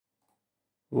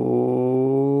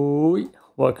Oi,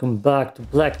 welcome back to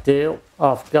Blacktail.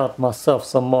 I've got myself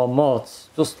some more mods,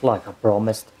 just like I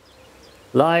promised.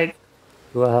 Like,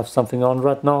 do I have something on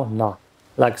right now? Nah,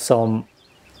 like some...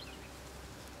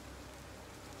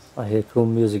 I hear cool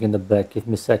music in the back, give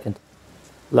me a second.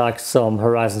 Like some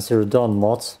Horizon Zero Dawn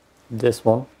mods. This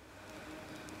one.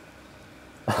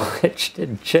 Which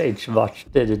didn't change much,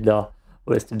 did it now?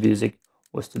 Where's the music?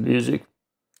 Where's the music?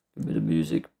 Give me the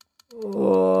music.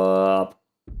 Oh.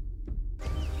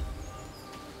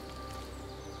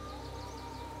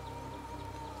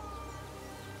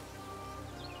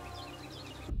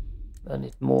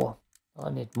 I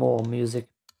need more music.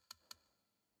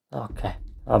 Okay,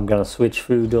 I'm gonna switch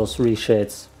through those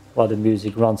reshades while the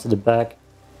music runs in the back.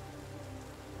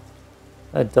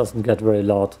 It doesn't get very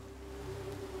loud.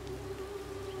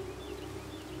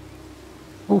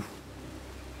 Oof.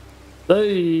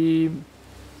 Damn.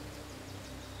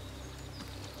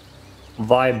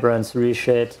 Vibrance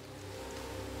reshade.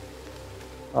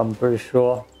 I'm pretty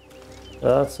sure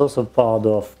that's also part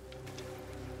of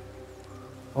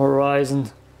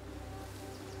Horizon.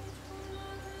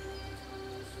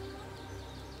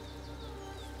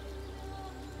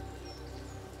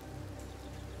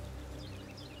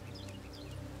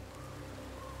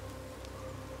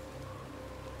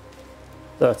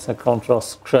 That's a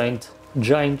contrast change.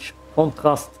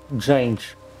 Contrast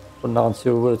change. Pronounce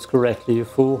your words correctly, you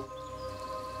fool.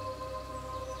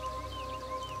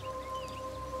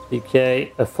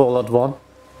 DK, a fallout one.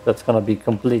 That's gonna be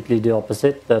completely the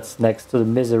opposite. That's next to the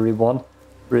misery one.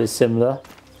 Very similar.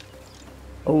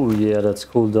 Oh yeah, that's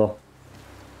cool though.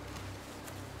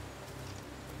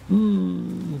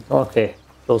 Okay,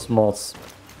 those mods.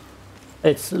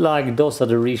 It's like those are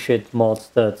the reshade mods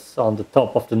that's on the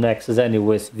top of the Nexus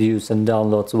anyways, views and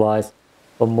downloads wise,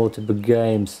 for multiple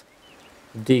games.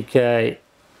 DK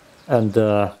and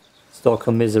the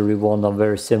Stalker Misery one are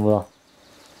very similar.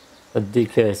 But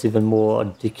DK is even more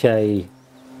decay.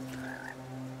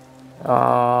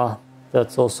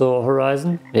 That's also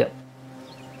Horizon? Yeah.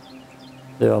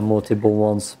 There are multiple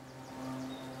ones.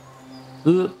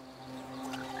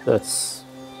 That's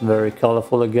very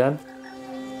colorful again.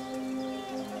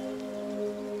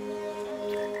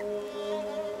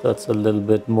 That's a little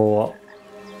bit more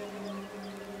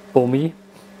foamy.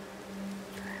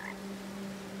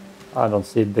 I don't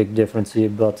see a big difference here,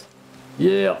 but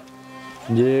yeah.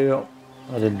 Yeah.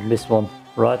 I didn't miss one,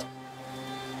 right?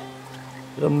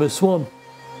 Did I miss one?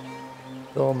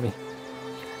 Tell me.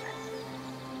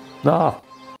 Nah,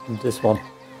 this one.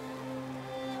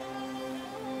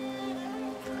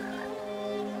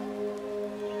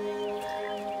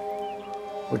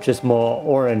 Which is more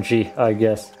orangey, I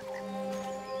guess.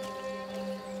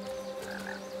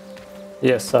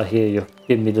 Yes, I hear you.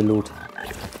 Give me the loot.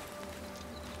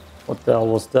 What the hell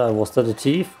was that? Was that a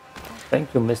thief?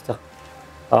 Thank you, mister.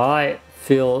 I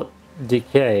feel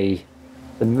decay.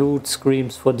 The mood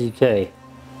screams for decay.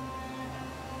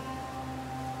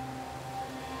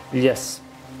 Yes.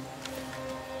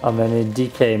 I'm in a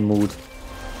decay mood.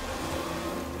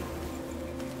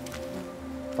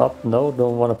 Oh, no,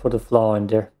 don't want to put a flower in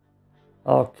there.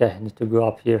 Okay, need to go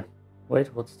up here.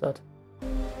 Wait, what's that?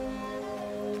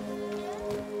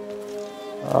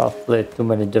 I've played too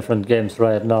many different games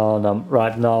right now, and I'm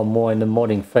right now more in the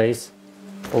modding phase.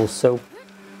 Also.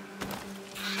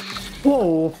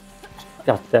 Whoa!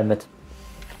 God damn it.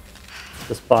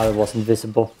 The spider wasn't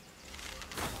visible.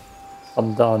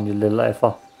 Come down, you little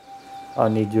effer. I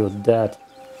need you dead.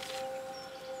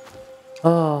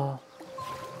 Ah.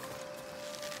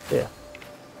 Yeah.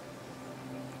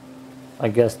 I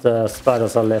guess the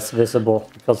spiders are less visible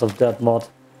because of that mod.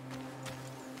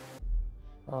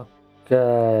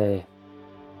 Okay.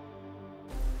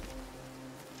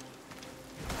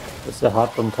 There's a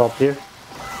hut on top here.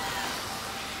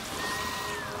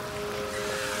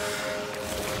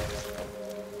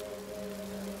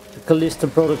 The Callisto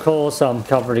protocols, I'm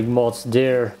covering mods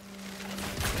there.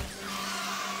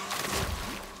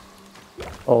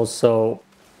 Also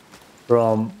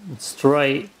from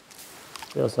Stray.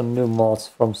 There's some new mods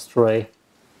from Stray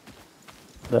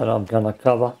that I'm gonna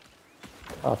cover.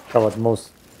 I've covered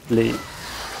mostly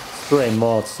Stray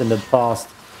mods in the past.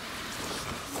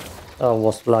 That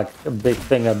was like a big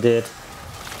thing I did.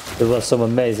 There were some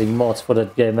amazing mods for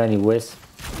that game anyways.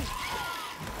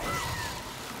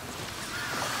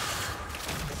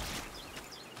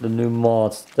 The new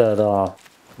mods that I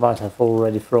might have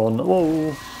already thrown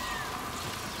on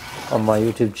my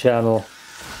YouTube channel.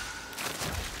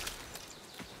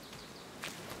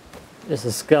 There's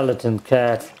a skeleton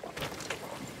cat.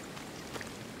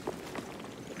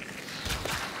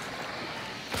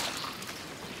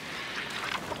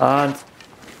 And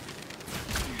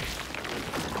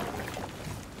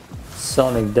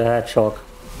Sonic the Hedgehog.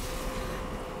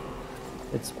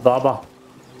 It's Baba.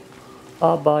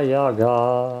 Baba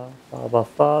Yaga. Baba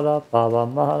Fada. Baba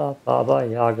Mala. Baba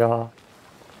Yaga.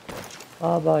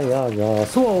 Baba Yaga.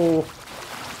 Whoa!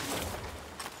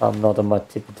 I'm not on my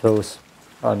tippy toes.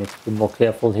 I need to be more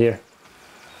careful here.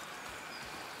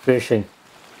 Fishing.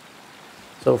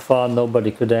 So far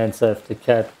nobody could answer if the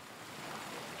cat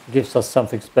gives us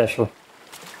something special.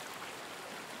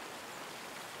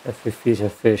 If we feed her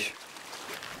fish.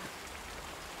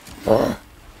 Oh.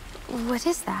 What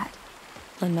is that?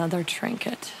 Another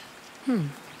trinket.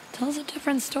 Tells a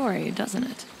different story, doesn't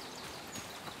it?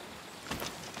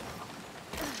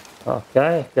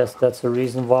 Okay, guess that's a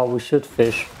reason why we should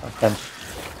fish. I can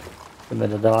give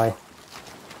it a die.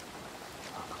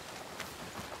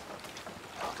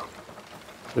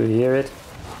 Do you hear it?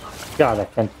 God, I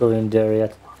can't go in there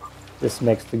yet. This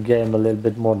makes the game a little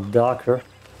bit more darker.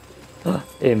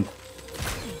 Imp.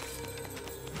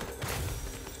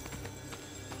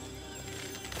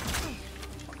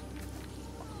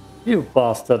 You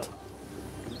bastard.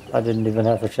 I didn't even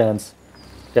have a chance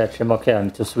to catch him. Okay, I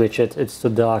need to switch it. It's too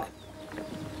dark.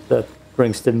 That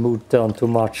brings the mood down too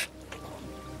much.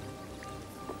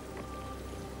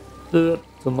 Too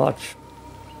much.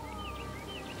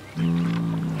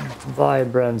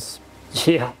 Vibrance.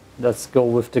 Yeah, let's go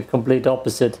with the complete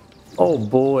opposite. Oh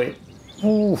boy.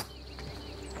 Ooh.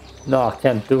 No, I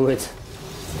can't do it.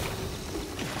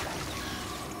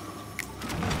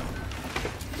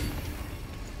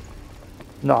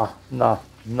 Nah. No,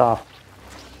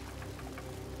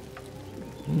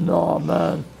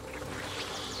 man.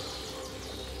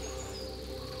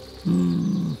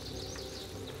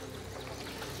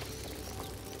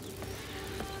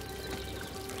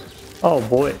 Oh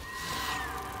boy.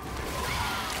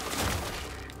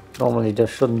 Normally there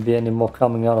shouldn't be any more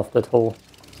coming out of that hole.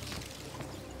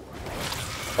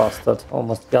 Bastard,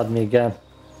 almost got me again.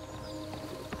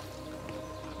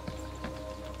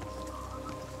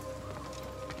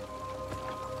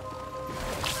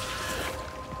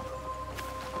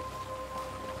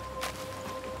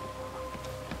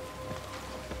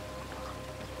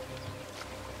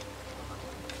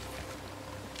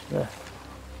 Yeah.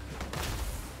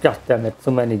 God damn it,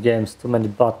 too many games, too many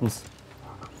buttons.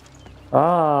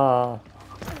 I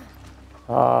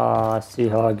see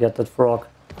how I get that frog.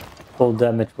 Full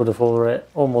damage would have already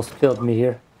almost killed me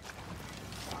here.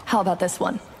 How about this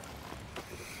one?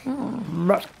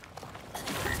 Knowing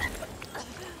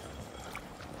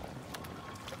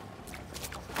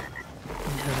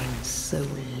so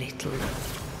little of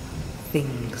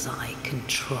things I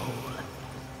control,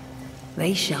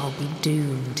 they shall be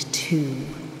doomed too,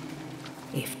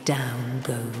 if down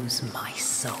goes my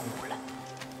soul.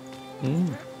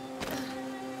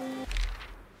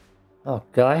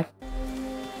 Okay.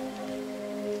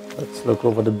 Let's look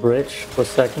over the bridge for a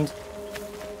second.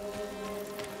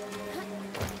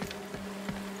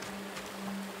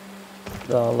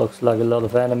 Looks like a lot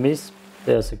of enemies.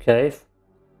 There's a cave. Is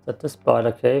that the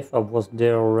spider cave? I was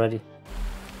there already.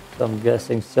 So I'm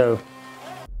guessing so.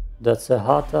 That's a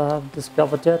hut I haven't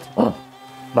discovered yet. Oh,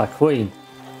 my queen.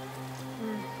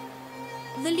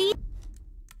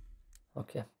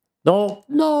 Okay. No!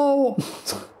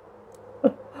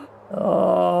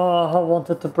 Oh, I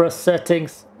wanted to press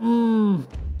settings.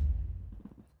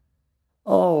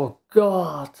 Oh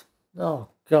god. Oh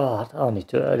god. I need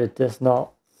to edit this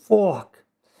now. Fuck.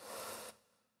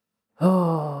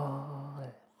 Oh,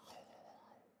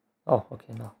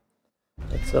 okay, now.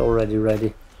 It's already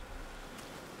ready.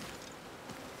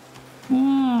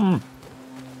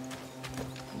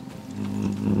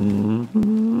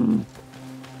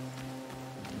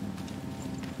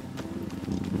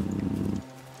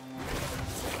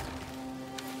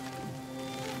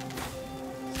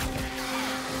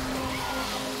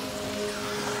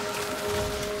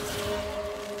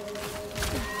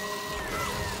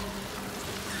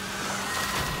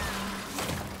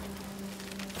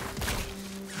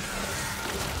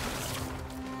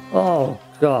 Oh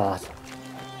god.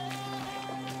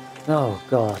 Oh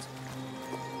god.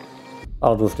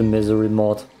 Out with the misery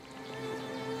mod.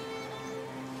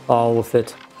 Out with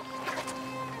it.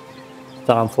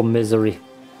 Time for misery.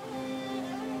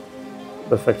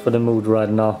 Perfect for the mood right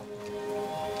now.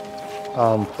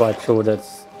 I'm quite sure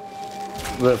that's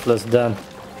worthless then.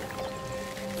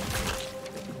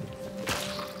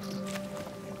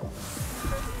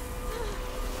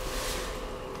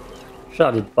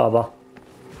 Shut it, Baba.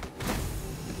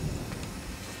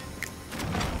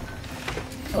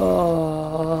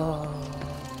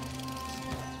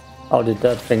 How did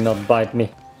that thing not bite me?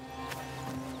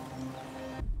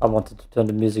 I wanted to turn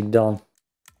the music down.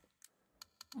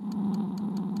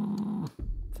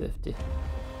 50.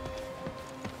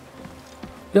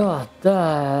 God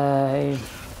dang.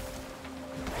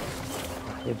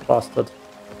 You bastard.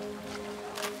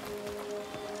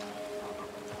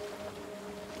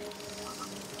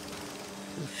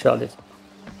 You shot it.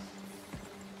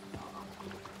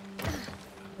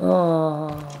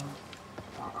 Oh.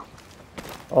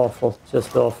 Awful,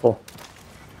 just awful.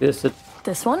 Is it?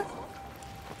 This one?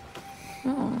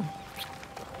 Knowing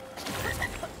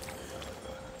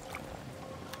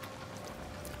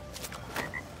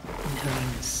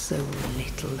so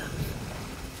little of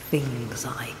things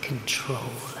I control,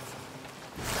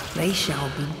 they shall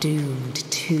be doomed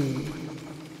too,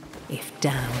 if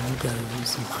down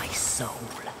goes my soul.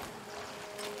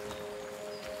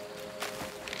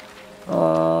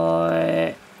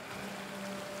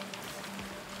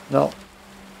 No.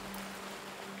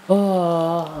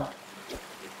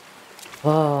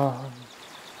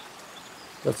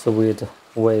 That's a weird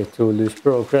way to lose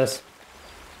progress.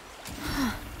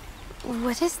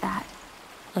 What is that?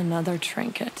 Another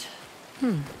trinket.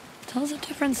 Tells a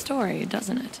different story,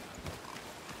 doesn't it?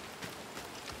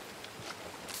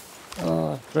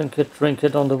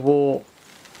 Trinket on the wall.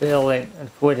 Failing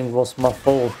and quitting was my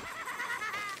fault.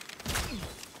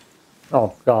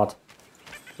 Oh god.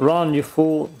 Run, you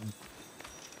fool.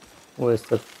 Where's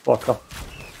that fucker?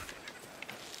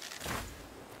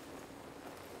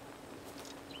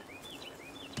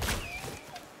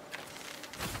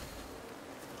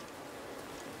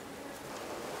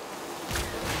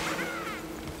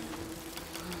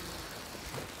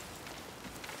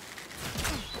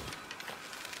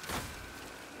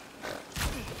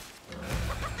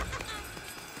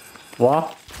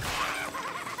 What?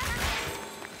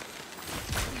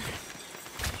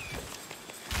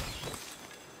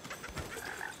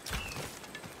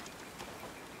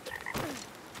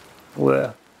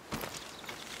 Where?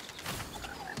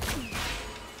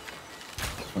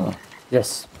 Oh,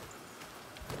 yes.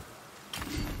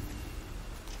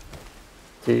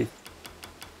 T.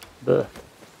 B.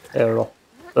 Arrow.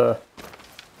 B.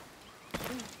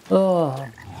 Oh,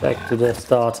 back to the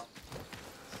start.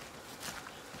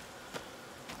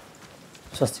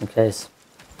 Just in case.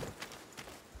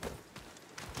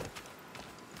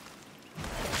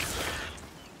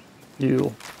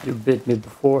 You bit me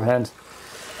beforehand.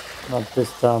 Not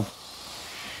this time.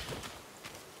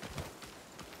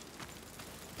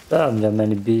 Damn, there are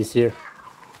many bees here.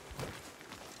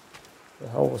 The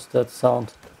hell was that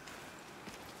sound?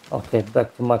 Okay,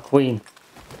 back to my queen.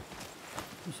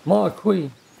 It's my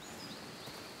queen.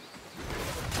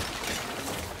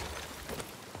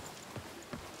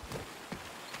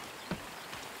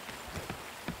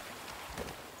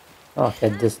 Okay,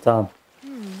 this time.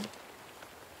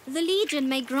 The Legion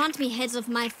may grant me heads of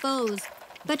my foes,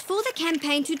 but for the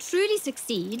campaign to truly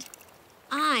succeed,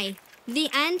 I, the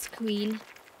Ant Queen,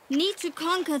 need to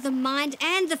conquer the mind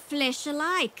and the flesh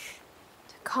alike.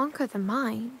 To conquer the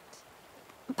mind?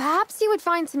 Perhaps you would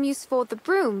find some use for the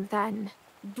broom, then.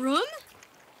 Broom?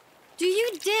 Do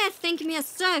you dare think me a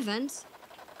servant?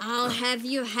 I'll have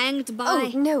you hanged by...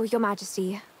 Oh, no, Your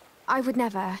Majesty. I would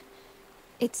never.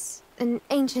 It's an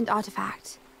ancient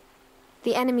artifact.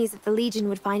 The enemies of the Legion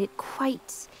would find it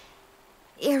quite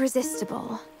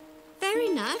irresistible. Fair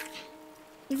enough.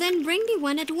 Then bring me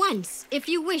one at once, if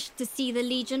you wish to see the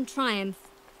Legion triumph.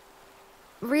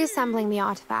 Reassembling the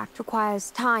artifact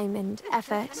requires time and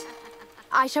effort.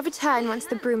 I shall return once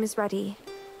the broom is ready.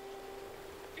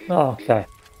 Okay.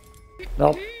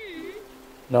 Nope.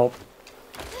 Nope.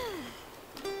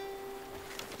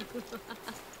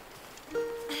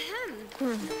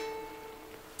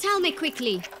 Tell me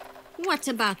quickly, what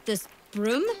about this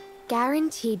broom?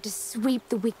 Guaranteed to sweep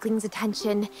the weaklings'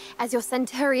 attention as your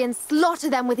centurions slaughter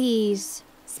them with ease.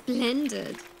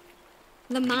 Splendid.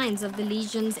 The minds of the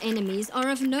Legion's enemies are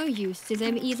of no use to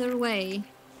them either way.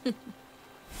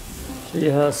 She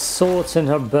has swords in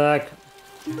her bag.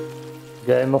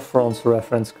 Game of Thrones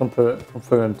reference confirmed.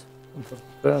 Confirmed.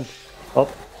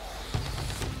 Oh.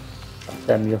 God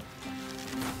damn you.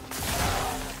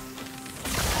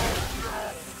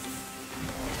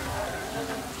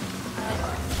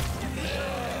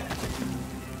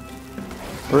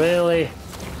 Really?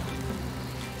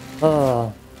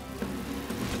 Oh.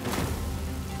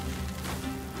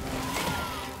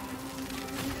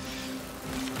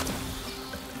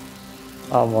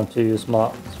 I want to use my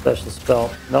special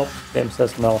spell. Nope, game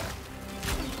says no.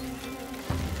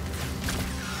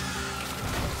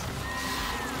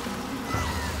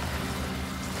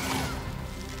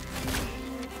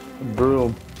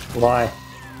 Broom. Why?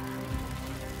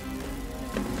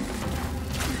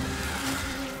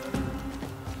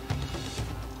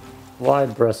 Why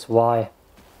press Y?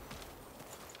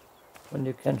 when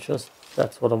you can just...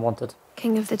 That's what I wanted.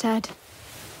 King of the dead,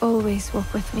 always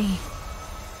walk with me.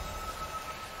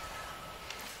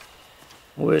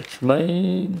 Which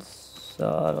means...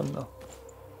 I don't know.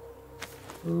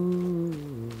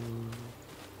 Ooh.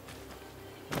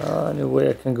 Anyway,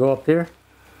 I can go up here.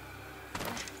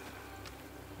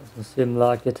 Doesn't seem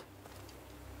like it.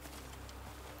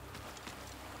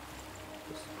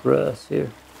 Just grass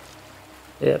here.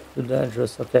 Yep, too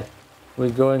dangerous. Okay, we're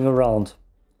going around.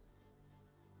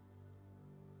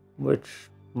 Which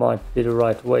might be the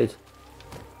right way.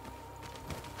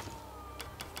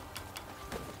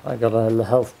 I got a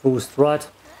health boost, right?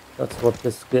 That's what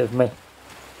this gave me.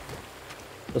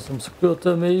 Because I'm scared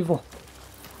I'm evil.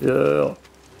 Yeah.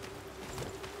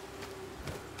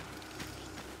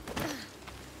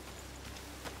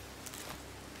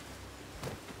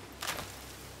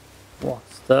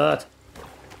 What's that?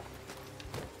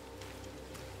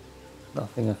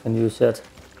 Nothing I can use yet.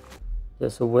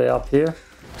 There's a way up here.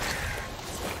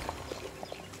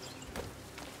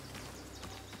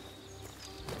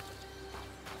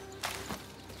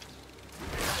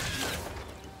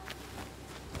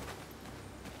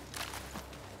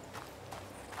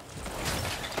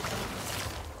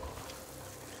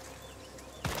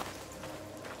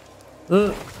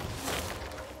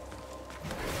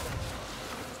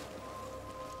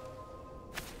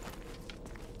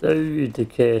 The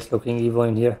decay is looking evil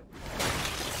in here.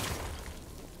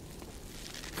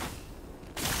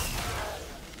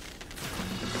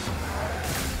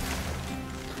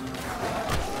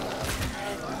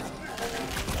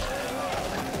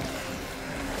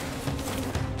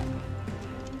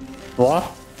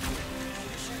 What?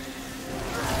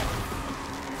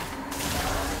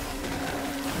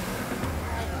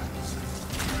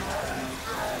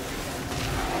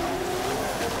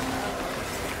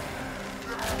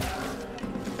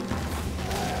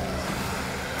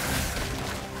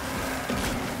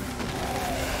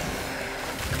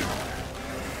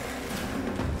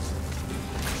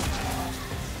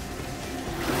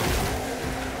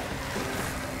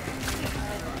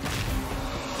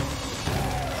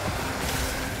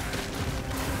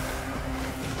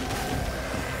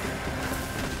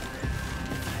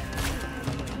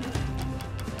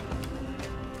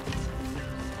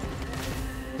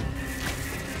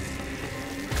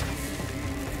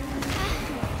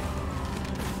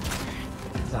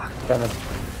 Damn it.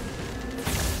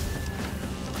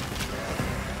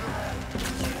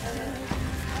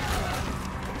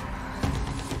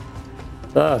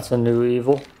 That's a new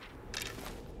evil.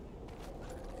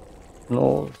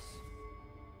 No.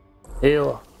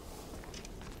 Heal.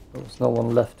 There's no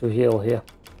one left to heal here.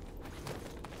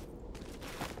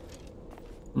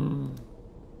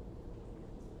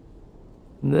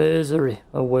 Misery.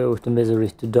 Away with the misery.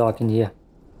 Too dark in here.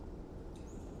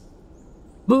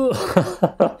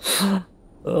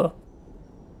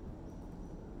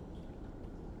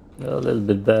 A little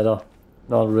bit better.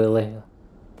 Not really.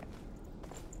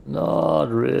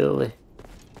 Not really.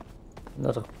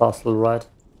 Not a puzzle, right?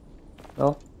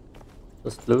 No?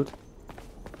 Just loot.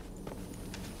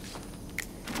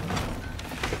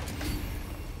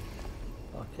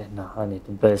 Okay, now I need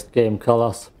the best game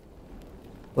colors.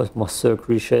 Where's my Cirque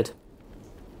Reshade?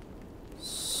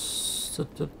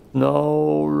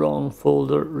 No, wrong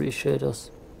folder. Reshaders.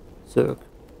 Cirque.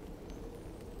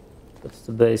 That's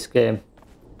the base game.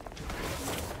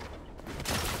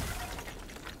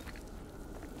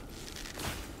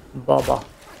 Baba.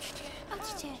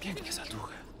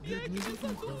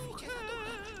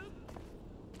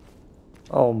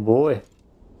 Oh boy.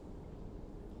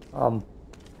 I'm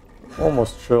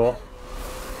almost sure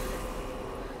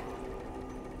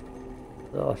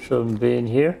that I shouldn't be in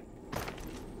here.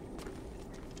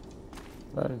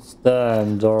 And it's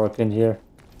damn dark in here.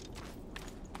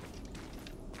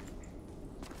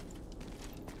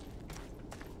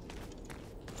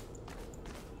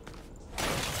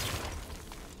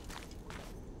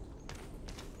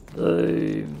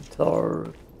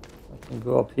 I can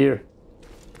go up here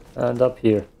and up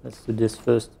here. Let's do this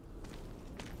first.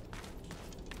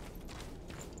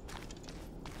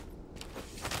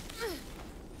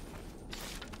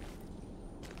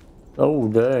 Oh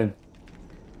damn.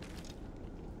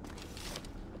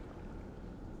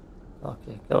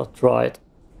 Okay, gotta try it.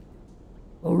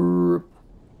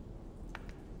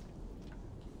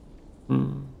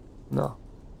 No.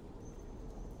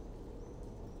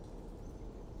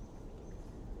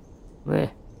 Meh.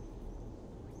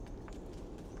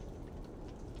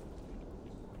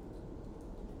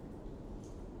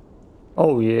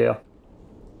 Oh yeah.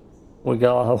 We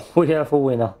have a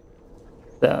winner.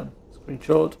 Damn.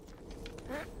 Screenshot.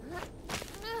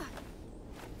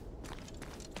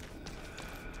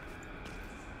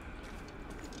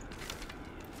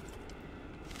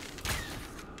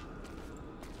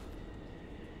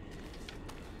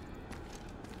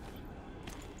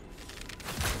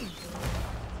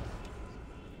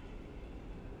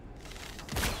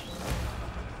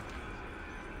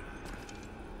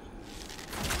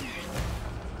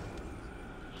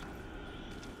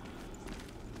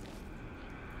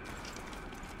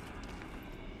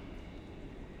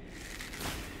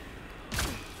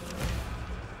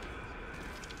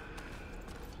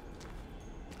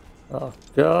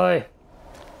 Okay.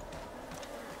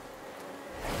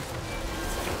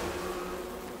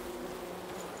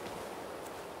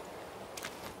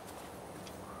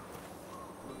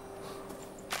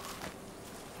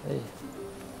 Hey.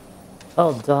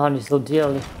 Oh darn, he's so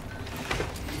dearly.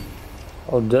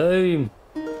 Oh damn.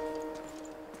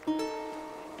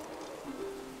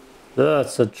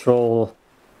 That's a troll.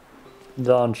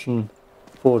 Dungeon.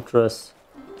 Fortress.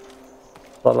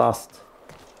 Ballast.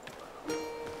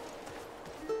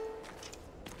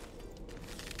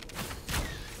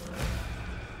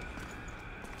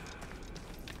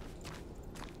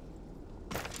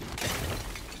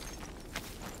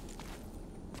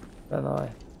 Can I?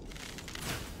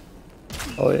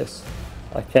 Oh yes,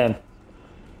 I can.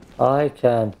 I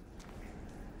can.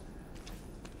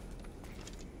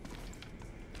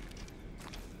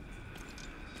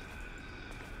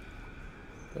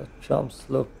 The jumps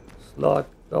looks like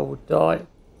I would die.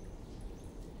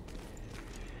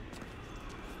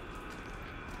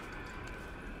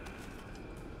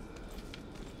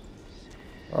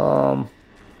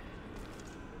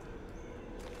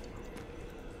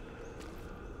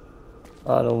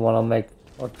 I don't want to make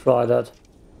or try that.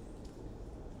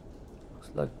 Looks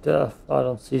like death. I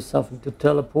don't see something to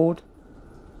teleport.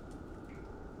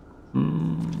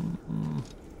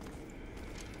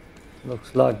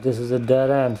 Looks like this is a dead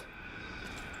end.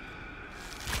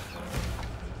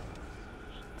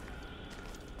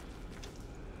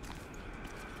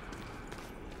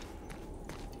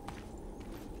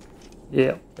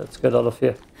 Yeah, let's get out of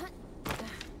here.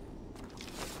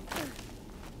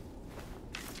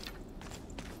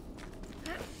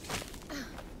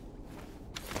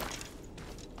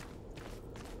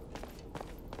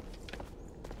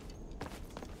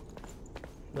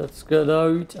 Let's get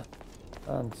out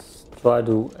and try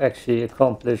to actually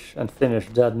accomplish and finish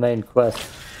that main quest.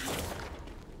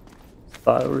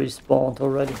 Fire respawned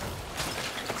already.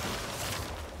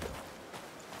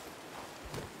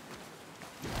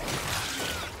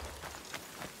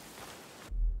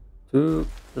 To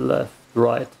the left,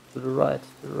 right, to the right,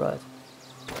 to the right.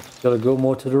 Gotta go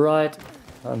more to the right,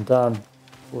 and then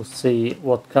we'll see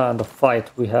what kind of fight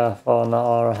we have on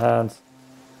our hands.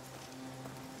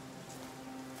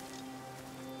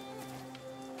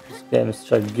 This game is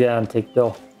gigantic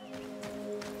though.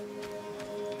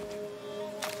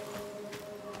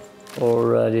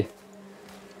 Already.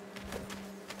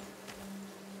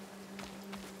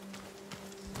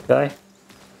 Okay.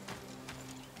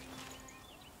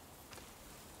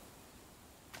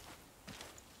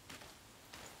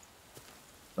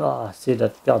 Ah, I see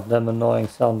that goddamn annoying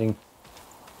sounding.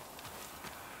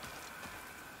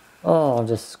 Oh,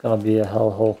 this is gonna be a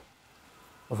hellhole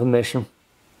of a mission.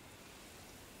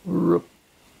 Rup.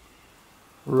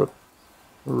 Rup.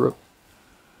 Rup.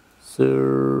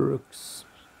 Sucks.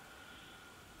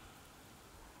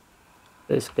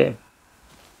 This game.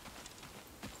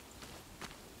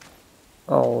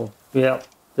 Oh, yeah,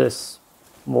 this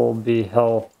will be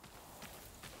hell.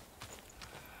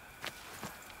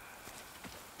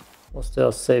 Was there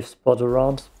a safe spot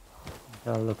around?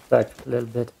 I'll look back a little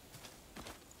bit.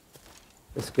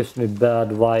 This gives me bad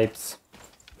vibes.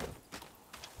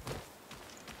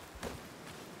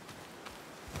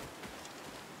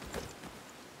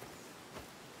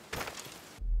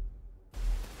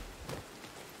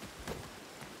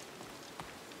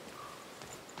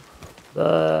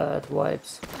 Bad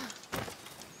vibes.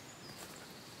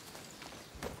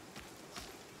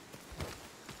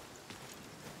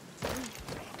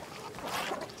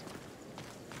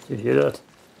 Did you hear that?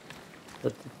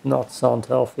 That did not sound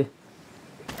healthy.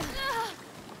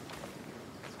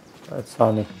 That's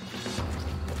funny.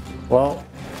 Well.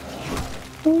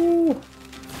 Ooh.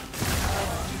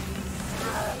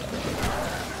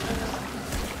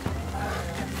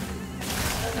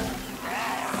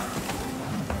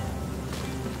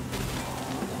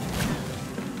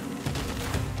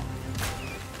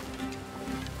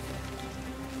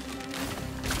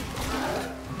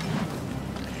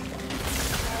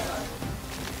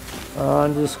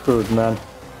 I'm just screwed, man.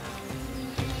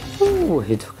 Ooh,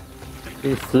 he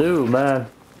flew, man.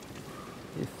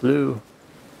 He flew.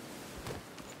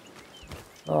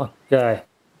 Okay.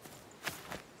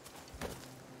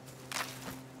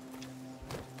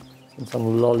 Since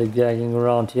I'm lollygagging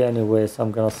around here anyways,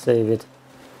 I'm gonna save it.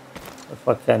 If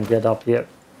I can get up here.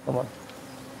 Come on.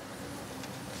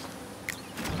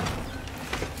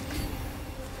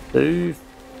 Save.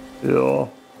 Yeah.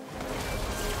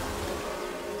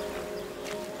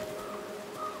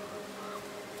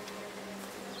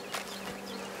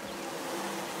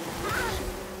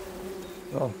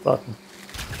 Wrong button.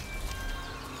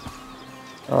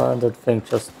 Oh, and that thing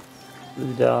just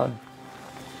Blue down.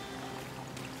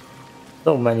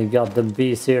 So many goddamn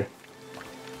bees here.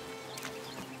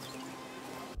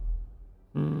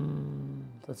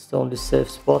 That's the only safe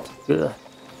spot. Good.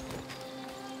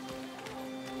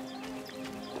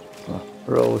 Oh,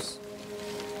 rose.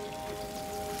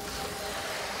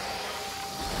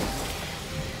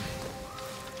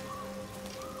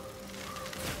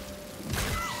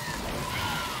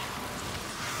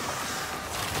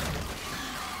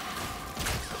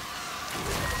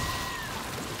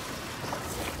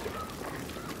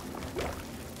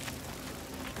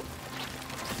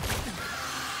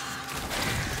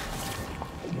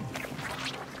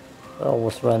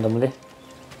 Almost randomly,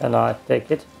 and I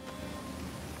take it.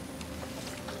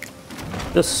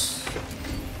 Just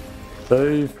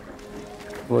save.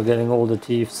 We're getting all the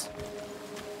thieves.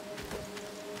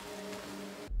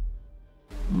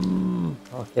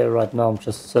 Okay, right now I'm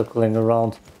just circling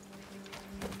around.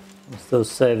 I'm still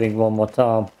saving one more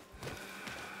time.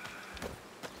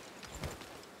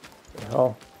 The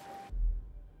hell?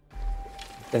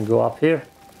 You can go up here.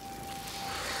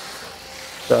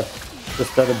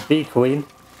 Just got a bee queen.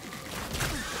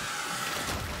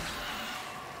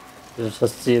 You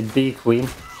just see a bee queen.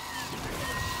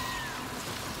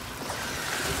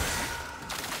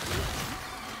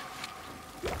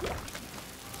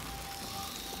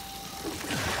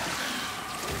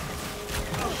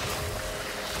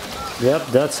 Yep,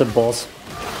 that's a boss.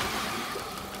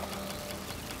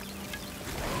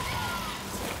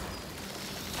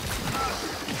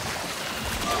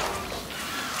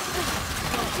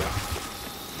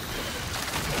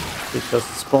 Because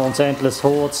it spawns endless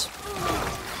hordes.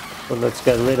 So let's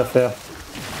get rid of her.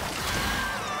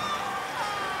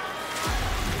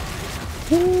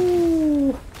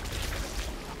 Woo.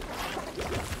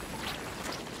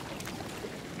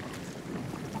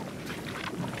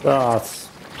 That's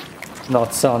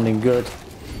not sounding good.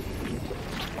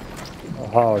 A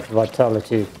hard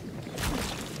vitality.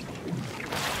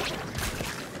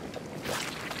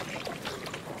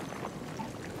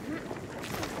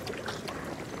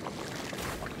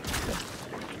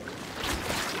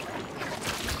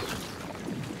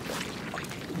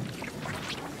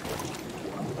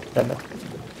 Damn it.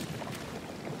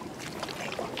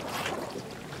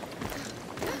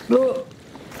 No.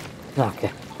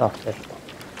 Okay, okay.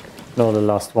 No, the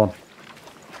last one.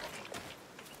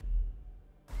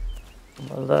 On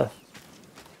the left.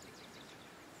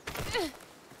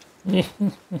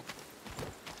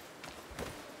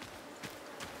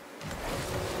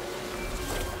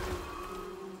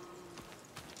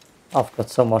 I've got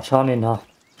so much honey now.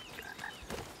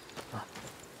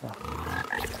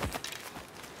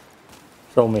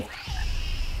 Show me.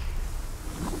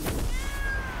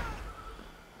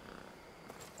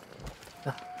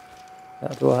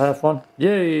 Do I have one?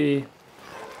 Yay!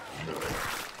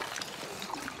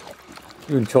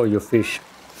 You enjoy your fish.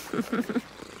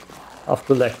 I've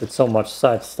collected so much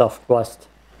side stuff quest.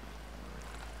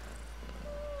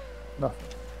 Nothing.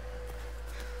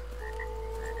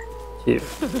 Here.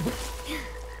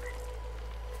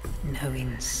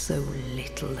 Knowing so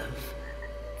little of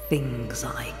things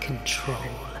I control,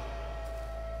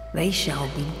 they shall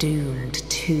be doomed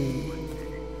too,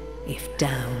 if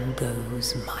down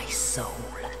goes my soul.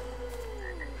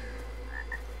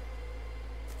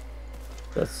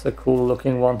 That's a cool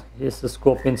looking one. Here's the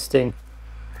scorpion sting.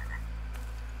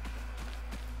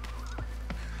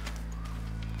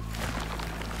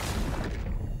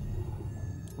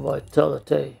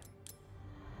 Vitality.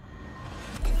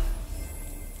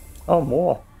 Oh,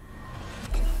 more.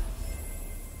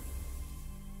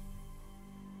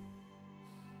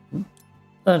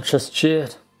 And just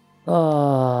shit.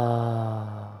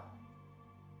 Ah.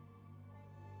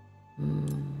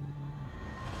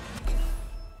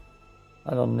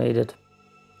 I don't need it.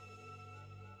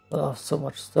 Oh, so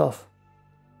much stuff.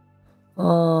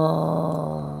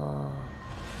 Ah.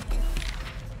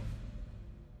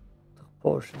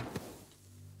 Portion.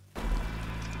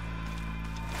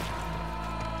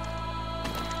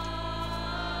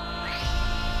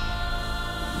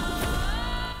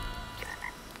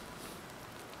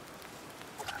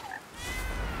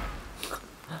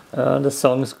 And the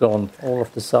song's gone all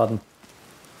of a sudden.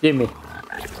 Gimme.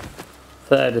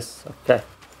 That is okay.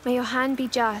 May your hand be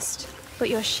just, but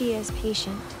your shears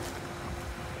patient.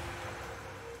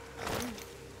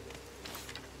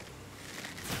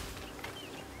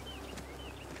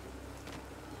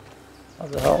 How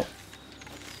the hell?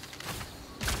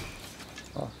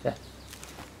 Okay.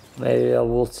 Maybe I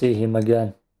will see him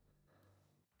again.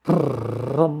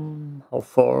 How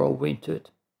far are we into it?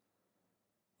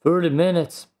 30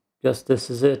 minutes. Guess this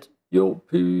is it. Yo,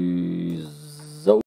 peace.